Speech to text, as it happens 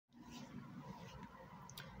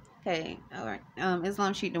Okay, all right.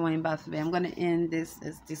 Islam Sheet Dwayne Buffett. I'm going to end this.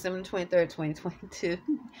 It's December 23rd, 2022.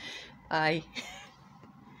 Bye.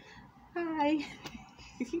 Hi.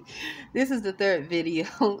 This is the third video.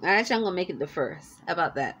 Actually, I'm going to make it the first. How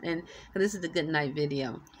about that? And this is the good night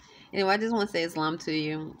video. Anyway, I just want to say Islam to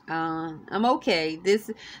you. I'm okay.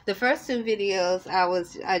 The first two videos,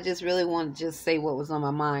 I just really want to just say what was on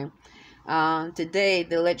my mind. Today,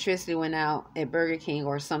 the electricity went out at Burger King,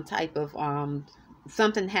 or some type of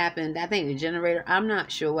something happened. I think the generator, I'm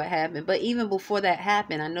not sure what happened, but even before that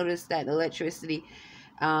happened, I noticed that the electricity,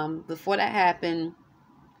 before that happened,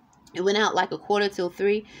 it went out like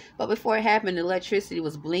 2:45, but before it happened, the electricity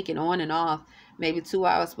was blinking on and off. Maybe 2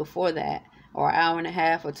 hours before that, or an hour and a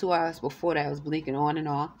half, or 2 hours before that, it was blinking on and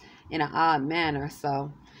off in an odd manner.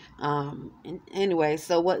 So anyway,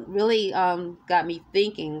 so what really got me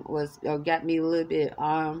thinking was, or got me a little bit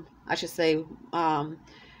I should say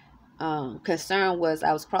concern was,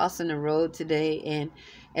 I was crossing the road today, and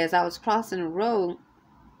as I was crossing the road,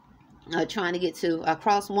 trying to get to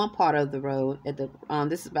across one part of the road at the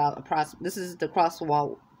this is the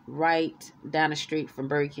crosswalk right down the street from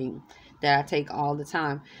Burger King that I take all the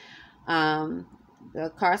time.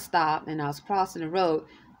 The car stopped and I was crossing the road.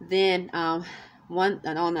 Then one,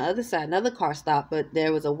 and on the other side, another car stopped, but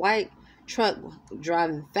there was a white truck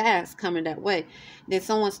driving fast coming that way. Then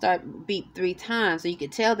someone started beep 3 times, so you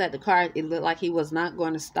could tell that the car, it looked like he was not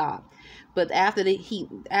going to stop. But after the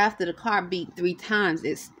car beeped 3 times,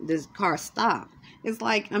 this car stopped. It's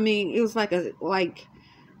like, I mean, it was like a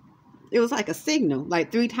signal,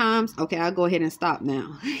 like 3 times. Okay, I'll go ahead and stop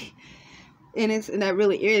now. And that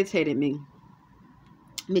really irritated me,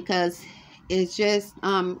 because it's just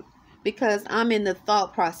because I'm in the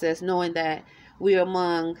thought process knowing that we're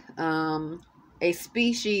among a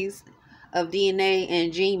species of DNA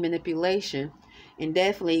and gene manipulation, and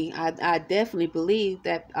definitely, I definitely believe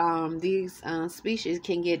that these species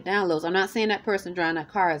can get downloads. I'm not saying that person driving that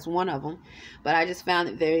car is one of them, but I just found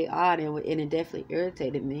it very odd, and it definitely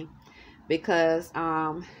irritated me, because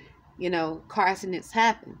you know, car accidents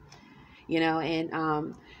happen, you know,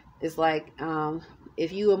 and it's like,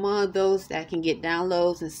 if you among those that can get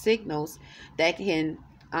downloads and signals that can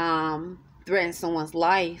threaten someone's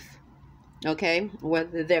life, okay,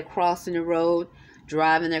 whether they're crossing the road,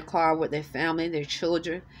 driving their car with their family, their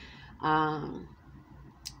children, they're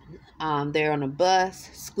on a bus,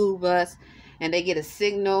 school bus, and they get a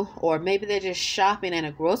signal, or maybe they're just shopping in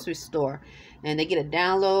a grocery store and they get a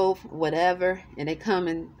download, whatever, and they come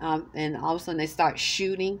and all of a sudden they start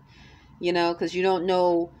shooting, you know, because you don't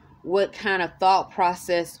know what kind of thought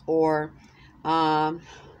process or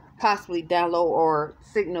possibly download or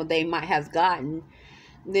signal they might have gotten.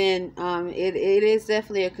 Then it is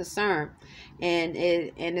definitely a concern, and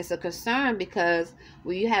it's a concern because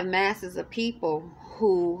when you have masses of people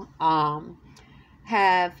who who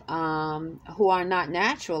are not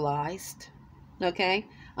naturalized, okay,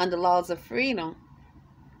 under laws of freedom,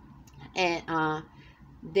 and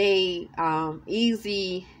they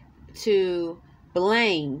easy to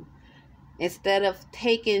blame, instead of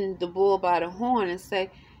taking the bull by the horn and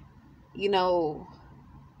say, you know,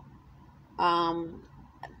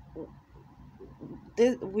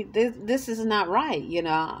 this is not right. You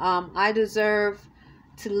know, I deserve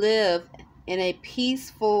to live in a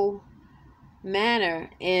peaceful manner,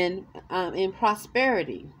 in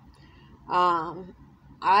prosperity.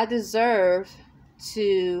 I deserve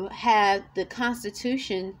to have the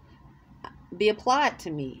Constitution be applied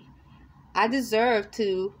to me. I deserve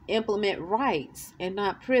to implement rights and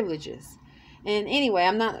not privileges. And anyway,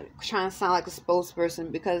 I'm not trying to sound like a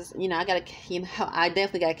spokesperson, because, you know, I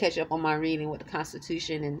definitely gotta catch up on my reading with the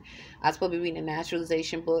Constitution. And I was supposed to be reading a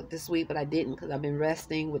naturalization book this week, but I didn't, because I've been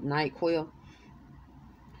resting with NyQuil.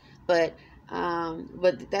 But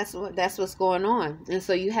that's what's going on. And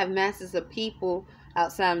so you have masses of people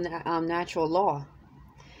outside of natural law,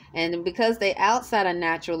 and because they outside of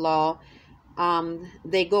natural law,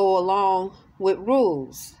 they go along with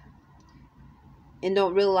rules and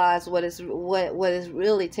don't realize what is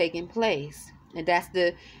really taking place. And that's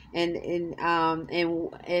and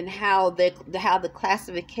how the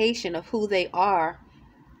classification of who they are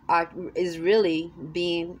is really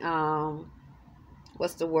being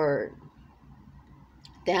what's the word,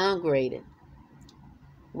 downgraded,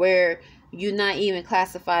 where you're not even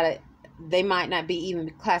classified, they might not be even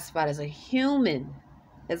classified as a human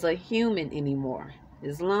anymore.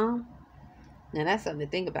 Islam. Now that's something to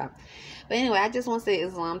think about. But anyway, I just want to say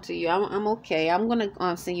Islam to you. I'm okay. I'm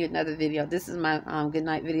gonna send you another video. This is my good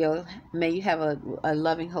night video. May you have a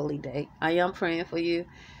loving, holy day. I am praying for you.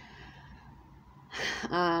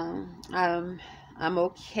 I'm I'm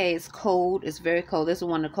okay. It's cold. It's very cold. This is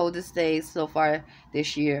one of the coldest days so far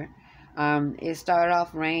this year. It started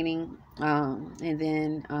off raining, and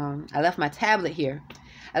then I left my tablet here.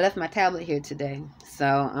 I left my tablet here today.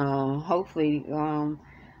 So hopefully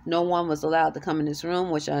no one was allowed to come in this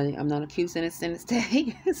room, which I'm not accusing it since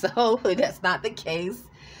today. So hopefully that's not the case.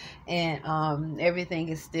 And everything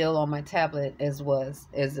is still on my tablet as it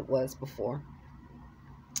was before.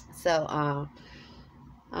 So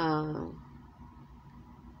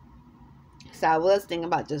so I was thinking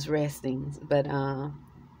about just resting, but I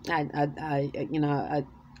you know,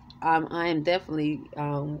 I am definitely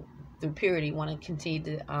through purity want to continue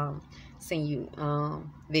to send you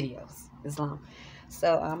videos, Islam.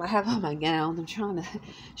 So I have on my gown. I'm trying to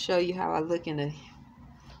show you how I look in the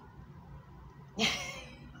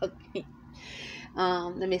okay.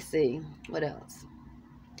 Let me see what else.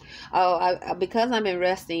 Oh, I because I've been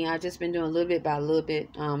resting, I've just been doing a little bit by a little bit,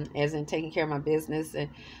 as in taking care of my business, and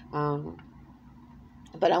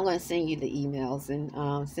but I'm going to send you the emails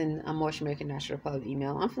and send a Moorish American National Republic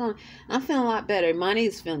email. I'm feeling a lot better.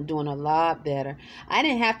 Money's doing a lot better. I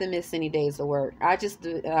didn't have to miss any days of work. I just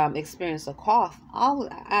experienced a cough all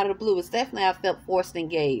out of the blue. It's definitely I felt forced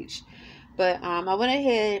engaged, but I went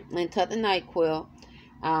ahead and took the NyQuil.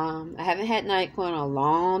 I haven't had NyQuil in a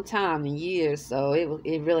long time, in years, so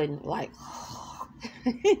it really like.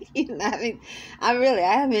 You know, I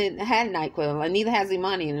haven't had NyQuil. Neither has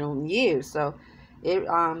Imani in years, so.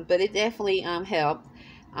 But it definitely helped,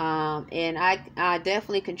 and I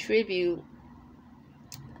definitely contribute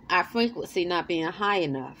our frequency not being high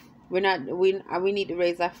enough. We need to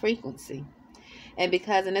raise our frequency, and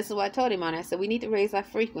this is what I told him. I said we need to raise our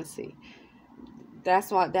frequency.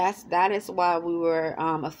 That is why we were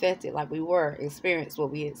affected like we were, experienced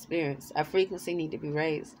what we experienced. Our frequency need to be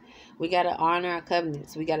raised. We got to honor our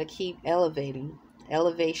covenants. We got to keep elevation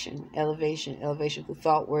through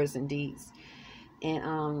thought, words, and deeds.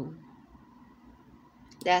 And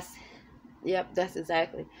that's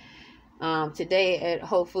exactly. Today at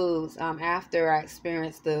Whole Foods, after I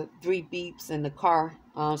experienced the 3 beeps and the car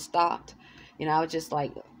stopped, I was just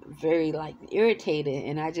like very like irritated,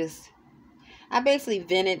 and I basically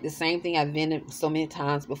vented the same thing I vented so many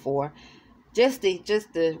times before, just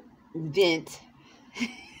to vent.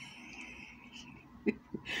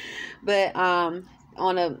 But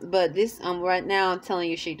this right now I'm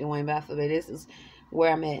telling you, Sheikh Dwayne Baffler, this is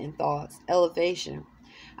where I'm at in thoughts. Elevation.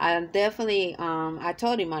 I definitely I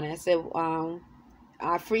told him on it. I said our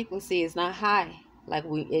frequency is not high like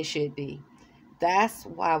it should be. That's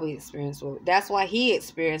why we experienced it. That's why he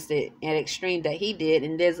experienced it at extreme that he did,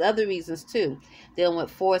 and there's other reasons too. Dealing with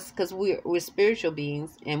force, because we're spiritual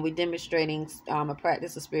beings, and we're demonstrating a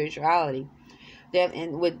practice of spirituality.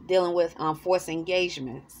 And we're dealing with force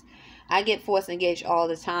engagements. I get force engaged all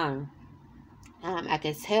the time. I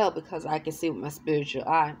can tell because I can see with my spiritual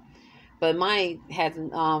eye, but mine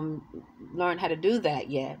hasn't learned how to do that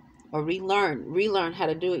yet, or relearn how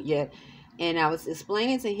to do it yet. And I was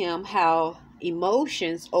explaining to him how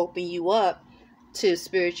emotions open you up to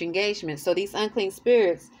spiritual engagement. So these unclean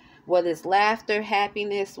spirits, whether it's laughter,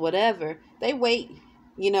 happiness, whatever, they wait,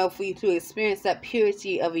 for you to experience that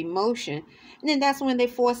purity of emotion, and then that's when they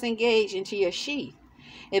force engage into your sheath.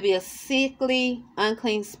 It'd be a sickly,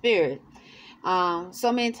 unclean spirit.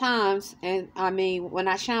 So many times, and I mean, when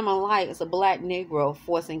I shine my light, it's a black Negro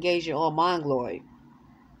force engaging or Mongoloid.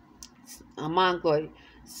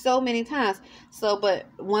 So many times. So, but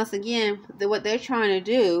once again, what they're trying to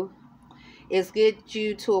do is get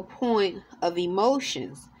you to a point of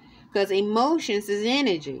emotions, because emotions is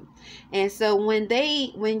energy. And so when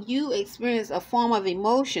you experience a form of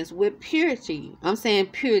emotions with purity, I'm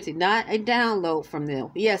saying purity, not a download from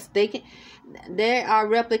them. Yes, there are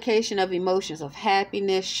replication of emotions of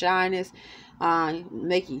happiness, shyness,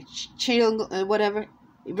 make you chill, whatever.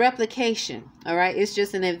 Replication, all right? It's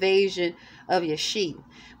just an invasion of your sheep.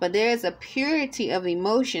 But there is a purity of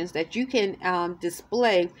emotions that you can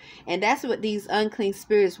display, and that's what these unclean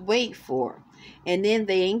spirits wait for. And then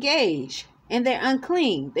they engage, and they're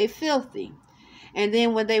unclean, they're filthy. And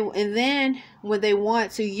then when they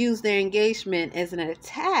want to use their engagement as an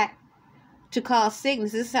attack to cause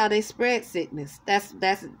sickness, this is how they spread sickness.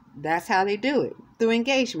 That's how they do it, through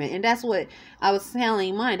engagement. And that's what I was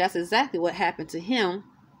telling mine. That's exactly what happened to him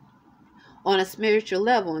on a spiritual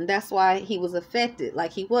level, and that's why he was affected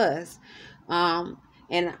like he was. And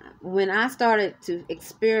when I started to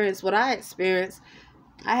experience what I experienced,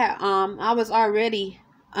 I was already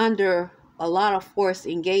under a lot of forced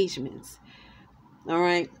engagements. All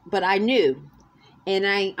right, but I knew, and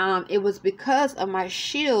it was because of my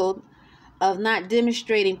shield of not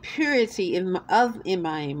demonstrating purity in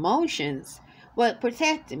my emotions, what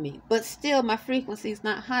protected me. But still, my frequency is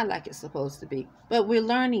not high like it's supposed to be. But we're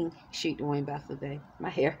learning, Sheik Dwayne Bethel, my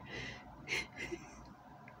hair.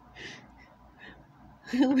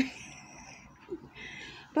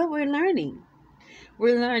 But we're learning.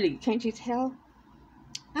 We're learning. Can't you tell?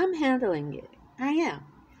 I'm handling it. I am.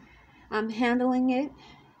 I'm handling it,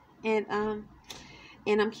 and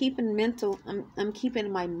I'm keeping I'm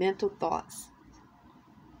keeping my mental thoughts.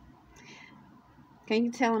 Can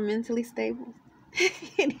you tell I'm mentally stable?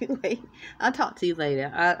 Anyway, I'll talk to you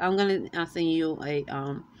later. I'll send you a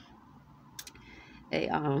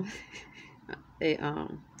a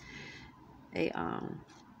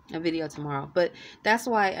a video tomorrow. But that's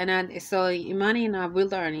why, and so Imani and I, we're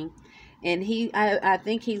learning, and I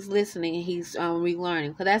think he's listening, and he's relearning,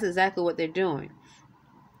 because that's exactly what they're doing.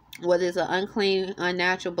 Whether it's an unclean,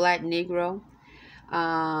 unnatural black Negro,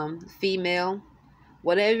 female,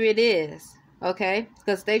 whatever it is, okay,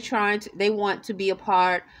 because they want to be a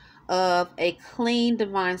part of a clean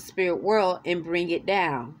divine spirit world and bring it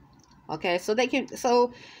down, okay, so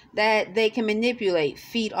that they can manipulate,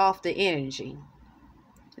 feed off the energy.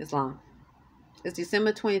 Islam. It's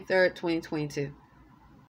December 23rd, 2022.